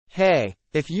Hey,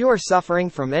 if you are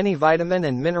suffering from any vitamin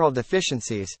and mineral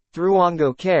deficiencies, through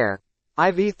OngoCare,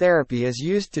 IV therapy is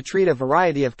used to treat a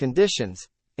variety of conditions,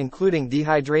 including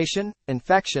dehydration,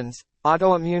 infections,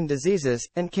 autoimmune diseases,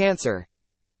 and cancer.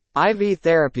 IV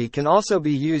therapy can also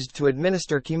be used to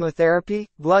administer chemotherapy,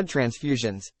 blood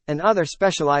transfusions, and other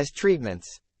specialized treatments.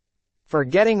 For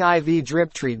getting IV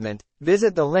drip treatment,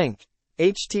 visit the link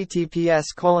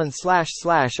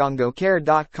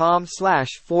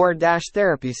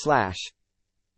https://ongocare.com/4-therapy/